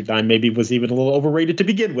that District 9 maybe was even a little overrated to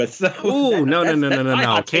begin with. So ooh, no.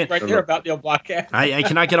 Can't right there about Neil Blomkamp. I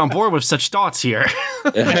cannot get on board with such thoughts here.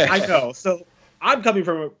 I know. So I'm coming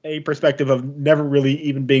from a perspective of never really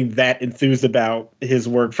even being that enthused about his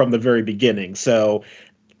work from the very beginning. So,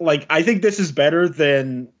 like, I think this is better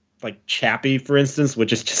than, like, Chappie, for instance,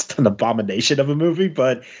 which is just an abomination of a movie,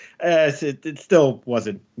 but it still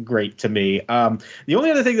wasn't great to me. The only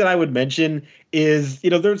other thing that I would mention is,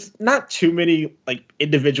 there's not too many, like,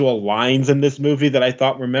 individual lines in this movie that I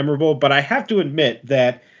thought were memorable, but I have to admit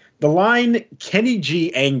that the line Kenny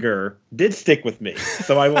G anger did stick with me.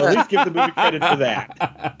 So I will at least give the movie credit for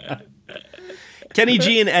that. Kenny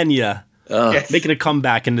G and Enya making a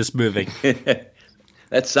comeback in this movie. That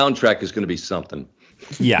soundtrack is going to be something.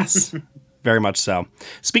 Yes, very much so.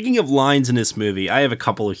 Speaking of lines in this movie, I have a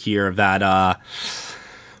couple here that, I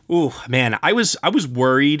was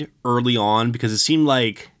worried early on because it seemed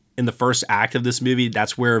like in the first act of this movie,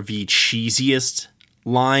 that's where the cheesiest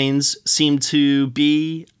lines seemed to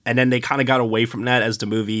be. And then they kind of got away from that as the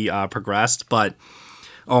movie progressed. But,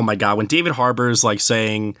 oh my God, when David Harbour is like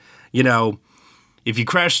saying, if you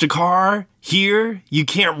crashed a car here, you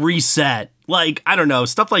can't reset. Like, I don't know,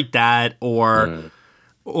 stuff like that. Or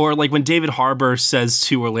like when David Harbour says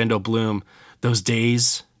to Orlando Bloom, those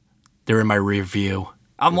days, they're in my rear view.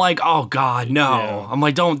 I'm like, oh God, no. Yeah. I'm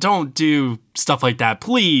like, don't do stuff like that,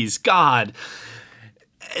 please, God.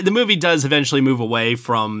 The movie does eventually move away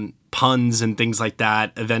from puns and things like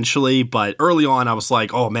that eventually, but early on I was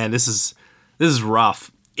like, oh man, this is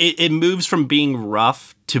rough. It moves from being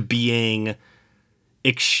rough to being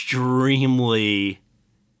extremely,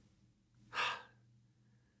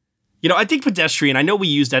 I think pedestrian. I know we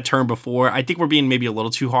used that term before. I think we're being maybe a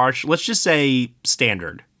little too harsh. Let's just say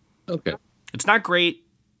standard. Okay. It's not great.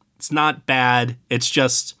 It's not bad. It's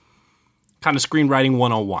just kind of screenwriting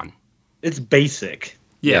 101. It's basic.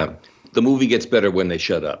 Yeah. The movie gets better when they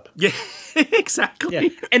shut up. Yeah, exactly. Yeah.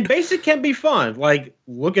 And basic can be fun. Like,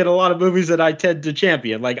 look at a lot of movies that I tend to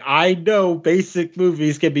champion. Like, I know basic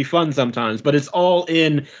movies can be fun sometimes, but it's all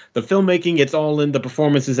in the filmmaking. It's all in the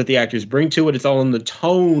performances that the actors bring to it. It's all in the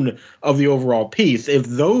tone of the overall piece. If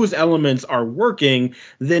those elements are working,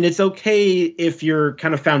 then it's okay if your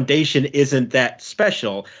kind of foundation isn't that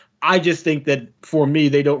special. I just think that for me,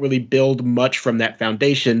 they don't really build much from that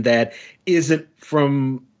foundation that isn't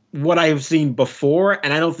from what I have seen before.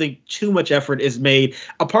 And I don't think too much effort is made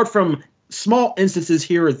apart from small instances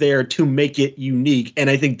here or there to make it unique. And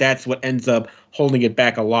I think that's what ends up holding it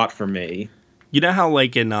back a lot for me. You know how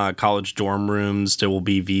like in college dorm rooms, there will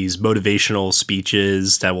be these motivational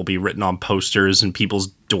speeches that will be written on posters in people's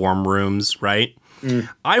dorm rooms, right?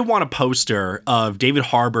 I want a poster of David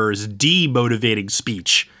Harbour's demotivating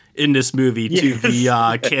speech in this movie to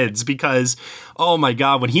the kids, because, oh my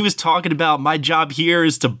God, when he was talking about my job here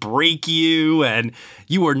is to break you and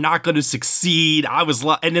you are not going to succeed, I was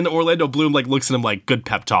and then Orlando Bloom like looks at him like, good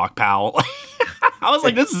pep talk, pal. I was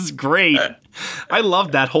like, this is great. I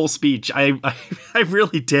loved that whole speech. I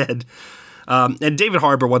really did. And David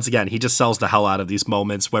Harbour, once again, he just sells the hell out of these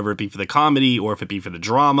moments, whether it be for the comedy or if it be for the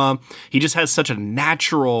drama. He just has such a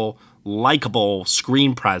natural, likable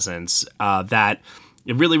screen presence that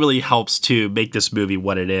it really, really helps to make this movie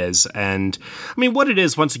what it is. And I mean, what it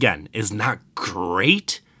is, once again, is not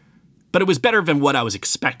great, but it was better than what I was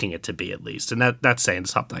expecting it to be, at least. And that's saying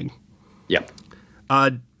something. Yep.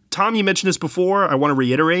 Tom, you mentioned this before. I want to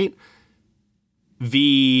reiterate.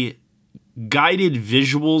 The guided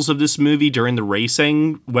visuals of this movie during the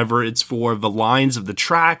racing, whether it's for the lines of the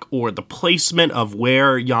track or the placement of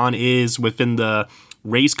where Jan is within the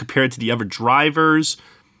race compared to the other drivers,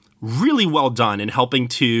 really well done in helping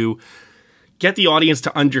to get the audience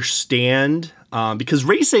to understand, because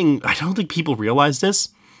racing, I don't think people realize this,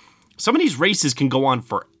 some of these races can go on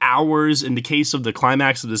for hours. In the case of the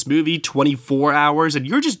climax of this movie, 24 hours, and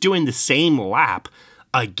you're just doing the same lap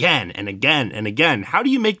again and again and again. How do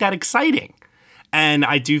you make that exciting? And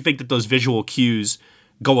I do think that those visual cues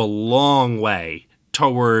go a long way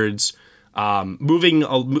towards moving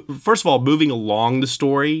along the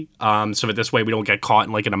story, so that this way we don't get caught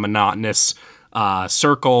in like in a monotonous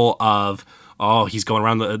circle of, oh, he's going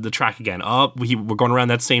around the track again. Oh, we're going around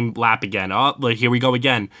that same lap again. Oh, like, here we go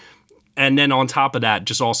again. And then on top of that,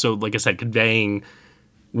 just also, like I said, conveying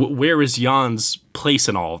where is Jan's place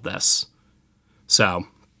in all of this. So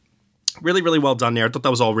really, really well done there. I thought that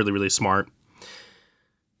was all really, really smart.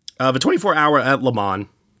 The 24-hour at Le Mans.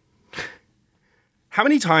 How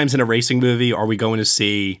many times in a racing movie are we going to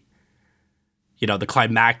see, the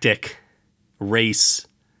climactic race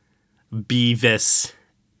be this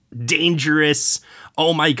dangerous,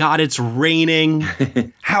 oh my God, it's raining.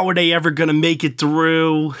 How are they ever going to make it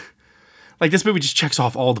through? Like, this movie just checks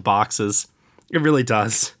off all the boxes. It really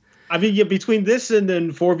does. I mean, between this and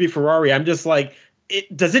then Ford v Ferrari, I'm just like,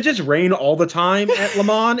 does it just rain all the time at Le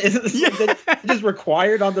Mans? Is it just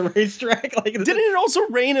required on the racetrack? Like, didn't it also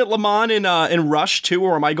rain at Le Mans in Rush too,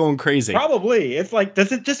 or am I going crazy? Probably. It's like,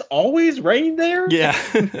 does it just always rain there? Yeah.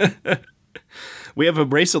 We have a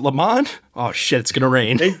race at Le Mans? Oh shit, it's gonna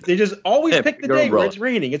rain. They just always pick the day where it's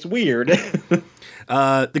raining. It's weird.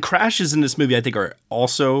 The crashes in this movie, I think, are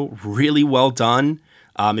also really well done.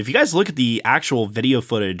 If you guys look at the actual video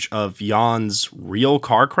footage of Jan's real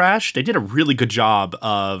car crash, they did a really good job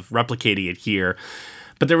of replicating it here.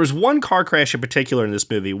 But there was one car crash in particular in this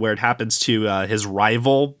movie where it happens to his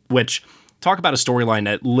rival, which, talk about a storyline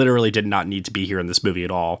that literally did not need to be here in this movie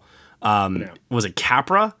at all. No. Was it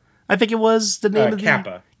Capra? I think it was the name of the...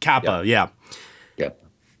 Kappa. Kappa, yeah.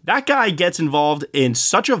 That guy gets involved in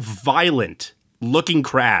such a violent looking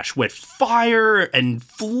crash with fire and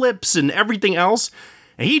flips and everything else,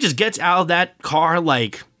 and he just gets out of that car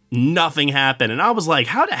like nothing happened. And I was like,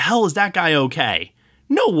 how the hell is that guy okay?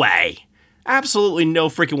 No way. Absolutely no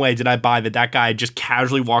freaking way did I buy that guy just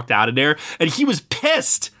casually walked out of there, and he was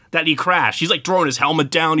pissed that he crashed. He's like throwing his helmet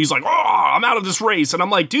down. He's like, oh, I'm out of this race. And I'm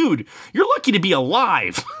like, dude, you're lucky to be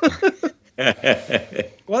alive.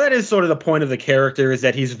 Well, that is sort of the point of the character, is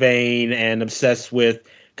that he's vain and obsessed with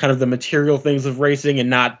kind of the material things of racing and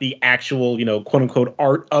not the actual, quote unquote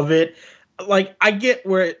art of it. Like, I get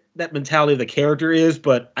where that mentality of the character is,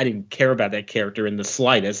 but I didn't care about that character in the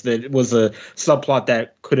slightest. That it was a subplot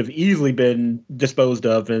that could have easily been disposed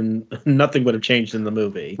of and nothing would have changed in the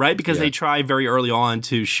movie. Right, because they try very early on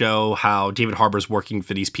to show how David Harbour's working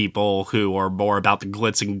for these people who are more about the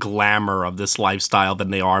glitz and glamour of this lifestyle than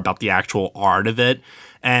they are about the actual art of it.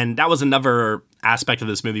 And that was another aspect of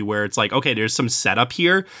this movie where it's like, okay, there's some setup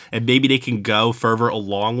here, and maybe they can go further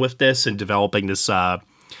along with this and developing this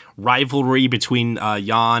rivalry between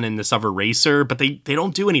Jan and this other racer, but they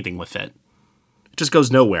don't do anything with it. It just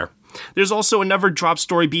goes nowhere. There's also another drop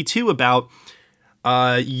story B2 about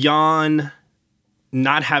Jan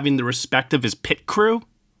not having the respect of his pit crew,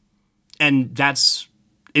 and that's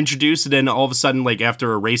introduced, and then all of a sudden, like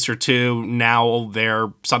after a race or two, now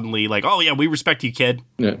they're suddenly like, oh yeah, we respect you, kid.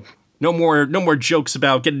 Yeah. No more jokes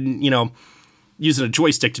about getting, using a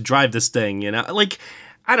joystick to drive this thing, Like,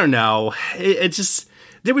 I don't know. It just,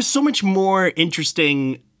 there was so much more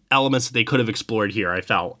interesting elements that they could have explored here, I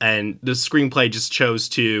felt. And the screenplay just chose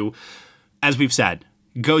to, as we've said,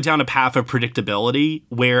 go down a path of predictability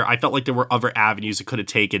where I felt like there were other avenues it could have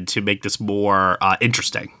taken to make this more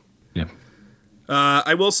interesting. Yeah.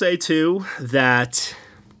 I will say, too, that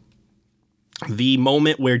the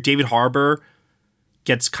moment where David Harbour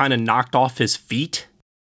gets kind of knocked off his feet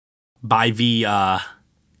by the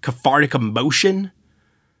cathartic emotion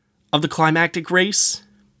of the climactic race.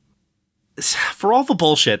 For all the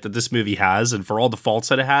bullshit that this movie has and for all the faults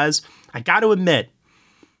that it has, I got to admit,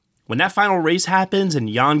 when that final race happens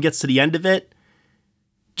and Jan gets to the end of it,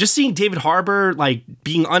 just seeing David Harbour like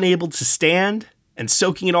being unable to stand and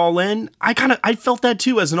soaking it all in, I felt that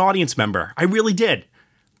too as an audience member. I really did.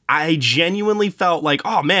 I genuinely felt like,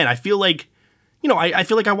 oh man, I feel like, I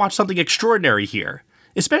feel like I watched something extraordinary here,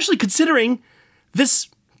 especially considering this,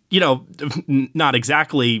 not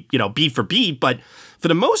exactly, beat for beat, but for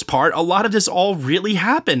the most part, a lot of this all really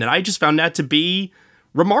happened. And I just found that to be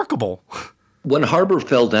remarkable. When Harbour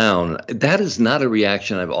fell down, that is not a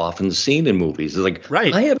reaction I've often seen in movies. It's like,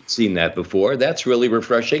 right. I haven't seen that before. That's really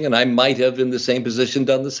refreshing. And I might have, in the same position,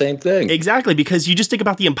 done the same thing. Exactly, because you just think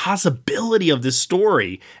about the impossibility of this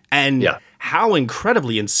story and how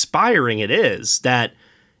incredibly inspiring it is that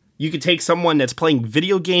you could take someone that's playing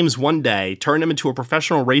video games one day, turn them into a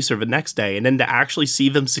professional racer the next day, and then to actually see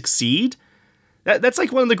them succeed. That's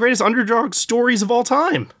like one of the greatest underdog stories of all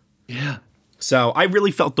time. Yeah. So I really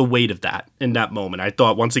felt the weight of that in that moment. I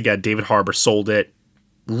thought, once again, David Harbour sold it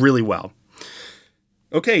really well.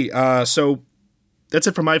 Okay, so that's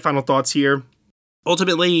it for my final thoughts here.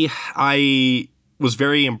 Ultimately, I was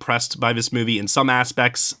very impressed by this movie in some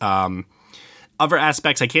aspects. Other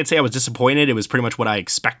aspects, I can't say I was disappointed. It was pretty much what I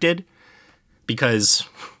expected because,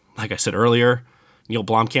 like I said earlier, Neil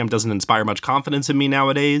Blomkamp doesn't inspire much confidence in me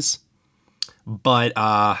nowadays. But,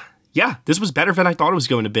 yeah, this was better than I thought it was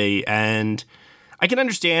going to be, and I can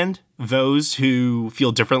understand those who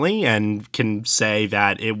feel differently and can say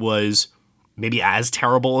that it was maybe as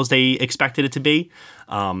terrible as they expected it to be.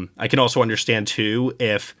 I can also understand, too,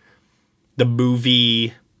 if the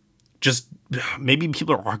movie just, maybe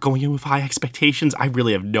people are going in with high expectations. I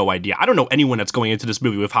really have no idea. I don't know anyone that's going into this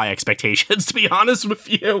movie with high expectations, to be honest with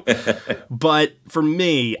you. But for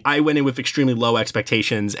me, I went in with extremely low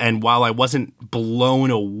expectations, and while I wasn't blown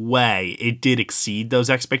away, it did exceed those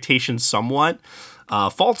expectations somewhat.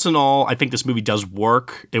 Faults and all, I think this movie does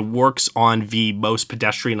work. It works on the most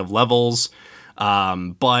pedestrian of levels,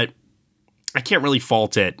 but I can't really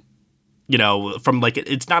fault it. From like,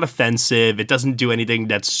 it's not offensive. It doesn't do anything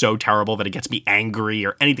that's so terrible that it gets me angry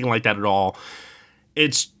or anything like that at all.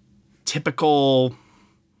 It's typical,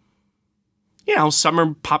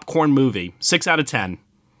 summer popcorn movie. 6 out of 10.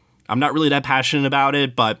 I'm not really that passionate about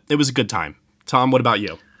it, but it was a good time. Tom, what about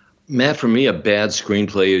you? Matt, for me, a bad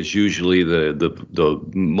screenplay is usually the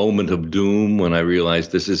moment of doom when I realize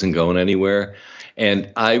this isn't going anywhere. And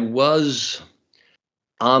I was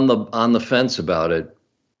on the fence about it,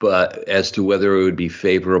 but as to whether it would be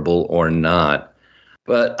favorable or not.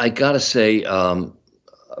 But I got to say,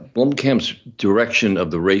 Blomkamp's direction of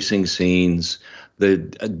the racing scenes, the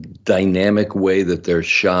dynamic way that they're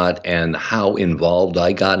shot and how involved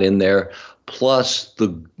I got in there, plus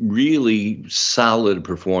the really solid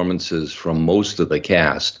performances from most of the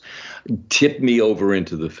cast, tipped me over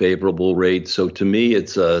into the favorable rate. So to me,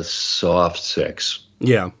 it's a soft 6.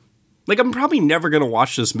 Yeah. Like, I'm probably never going to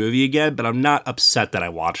watch this movie again, but I'm not upset that I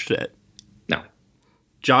watched it. No.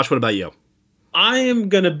 Josh, what about you? I am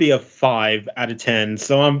going to be a 5 out of 10,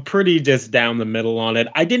 so I'm pretty just down the middle on it.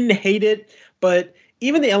 I didn't hate it, but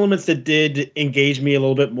even the elements that did engage me a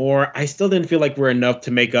little bit more, I still didn't feel like were enough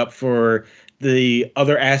to make up for the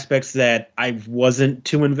other aspects that I wasn't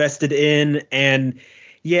too invested in. And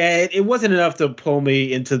yeah, it wasn't enough to pull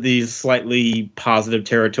me into these slightly positive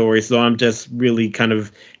territory. So I'm just really kind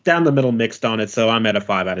of down the middle mixed on it. So I'm at a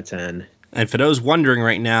 5 out of 10. And for those wondering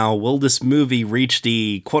right now, will this movie reach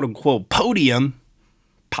the quote unquote podium,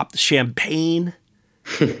 pop the champagne,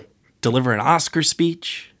 deliver an Oscar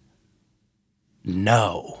speech?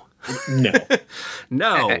 No. No.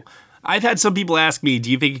 No. I've had some people ask me, do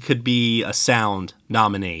you think it could be a sound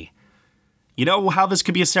nominee? You know how this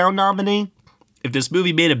could be a sound nominee? If this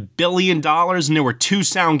movie made $1 billion and there were 2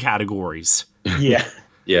 sound categories. Yeah.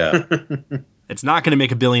 Yeah. It's not going to make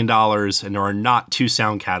 $1 billion and there are not 2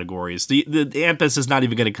 sound categories. The AMPAS is not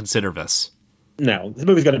even going to consider this. No, this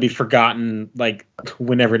movie's going to be forgotten, like,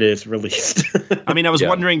 whenever it is released. I mean, I was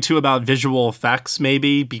wondering, too, about visual effects,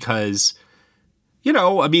 maybe, because,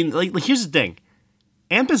 like here's the thing.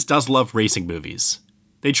 AMPAS does love racing movies.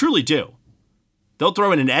 They truly do. They'll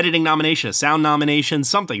throw in an editing nomination, a sound nomination,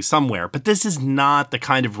 something somewhere. But this is not the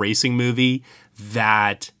kind of racing movie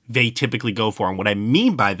that they typically go for. And what I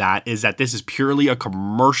mean by that is that this is purely a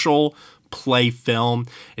commercial play film.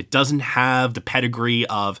 It doesn't have the pedigree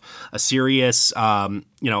of a serious,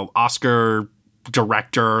 Oscar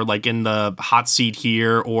director like in the hot seat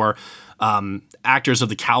here, or actors of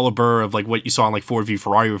the caliber of like what you saw in like Ford v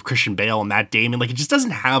Ferrari with Christian Bale and Matt Damon. Like, it just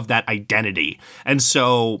doesn't have that identity. And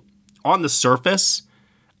so on the surface,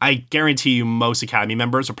 I guarantee you most Academy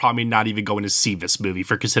members are probably not even going to see this movie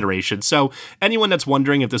for consideration. So anyone that's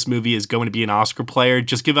wondering if this movie is going to be an Oscar player,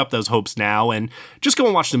 just give up those hopes now and just go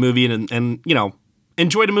and watch the movie and you know,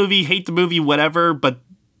 enjoy the movie, hate the movie, whatever, but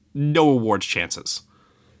no awards chances.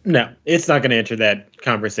 No, it's not going to enter that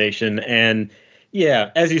conversation. And yeah,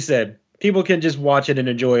 as you said, people can just watch it and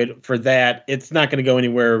enjoy it for that. It's not going to go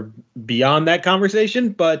anywhere beyond that conversation,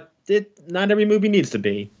 but not every movie needs to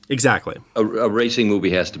be. Exactly. A racing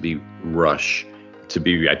movie has to be Rush to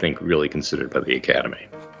be, I think, really considered by the Academy.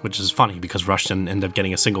 Which is funny because Rush didn't end up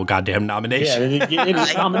getting a single goddamn nomination. Yeah, it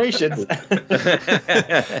is nominations.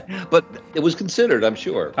 But it was considered, I'm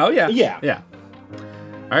sure. Oh, yeah. Yeah.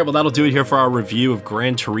 All right, well, that'll do it here for our review of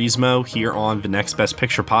Gran Turismo here on the Next Best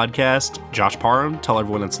Picture podcast. Josh Parham, tell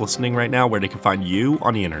everyone that's listening right now where they can find you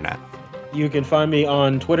on the internet. You can find me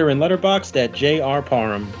on Twitter and Letterboxd at JR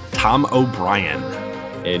Parham. Tom O'Brien.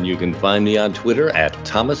 And you can find me on Twitter at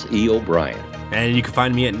Thomas E. O'Brien. And you can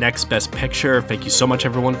find me at Next Best Picture. Thank you so much,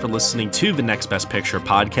 everyone, for listening to the Next Best Picture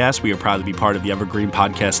podcast. We are proud to be part of the Evergreen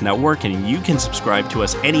Podcast Network, and you can subscribe to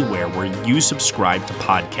us anywhere where you subscribe to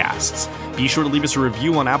podcasts. Be sure to leave us a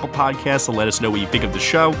review on Apple Podcasts and let us know what you think of the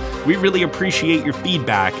show. We really appreciate your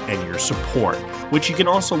feedback and your support, which you can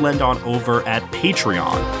also lend on over at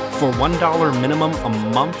Patreon. For $1 minimum a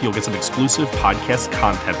month, you'll get some exclusive podcast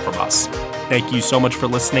content from us. Thank you so much for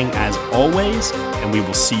listening, as always, and we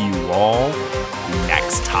will see you all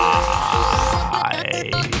next time.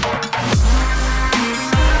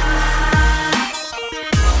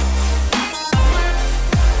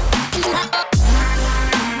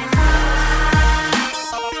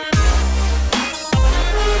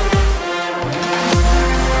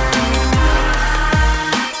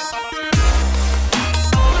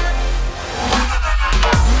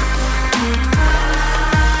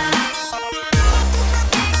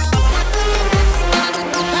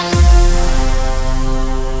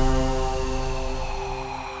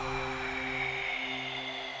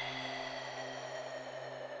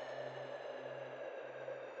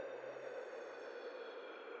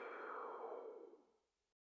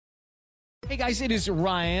 Hey guys, it is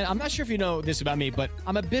Ryan. I'm not sure if you know this about me, but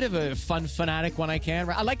I'm a bit of a fun fanatic when I can.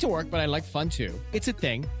 I like to work, but I like fun too. It's a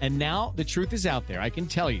thing. And now the truth is out there. I can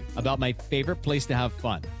tell you about my favorite place to have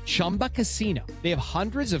fun. Chumba Casino. They have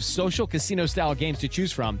hundreds of social casino style games to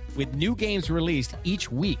choose from with new games released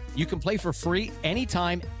each week. You can play for free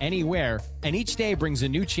anytime, anywhere. And each day brings a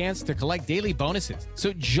new chance to collect daily bonuses.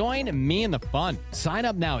 So join me in the fun. Sign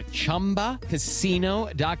up now at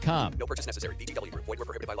ChumbaCasino.com. No purchase necessary. VGW Group. Void where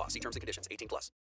prohibited by law. See terms and conditions. 18+.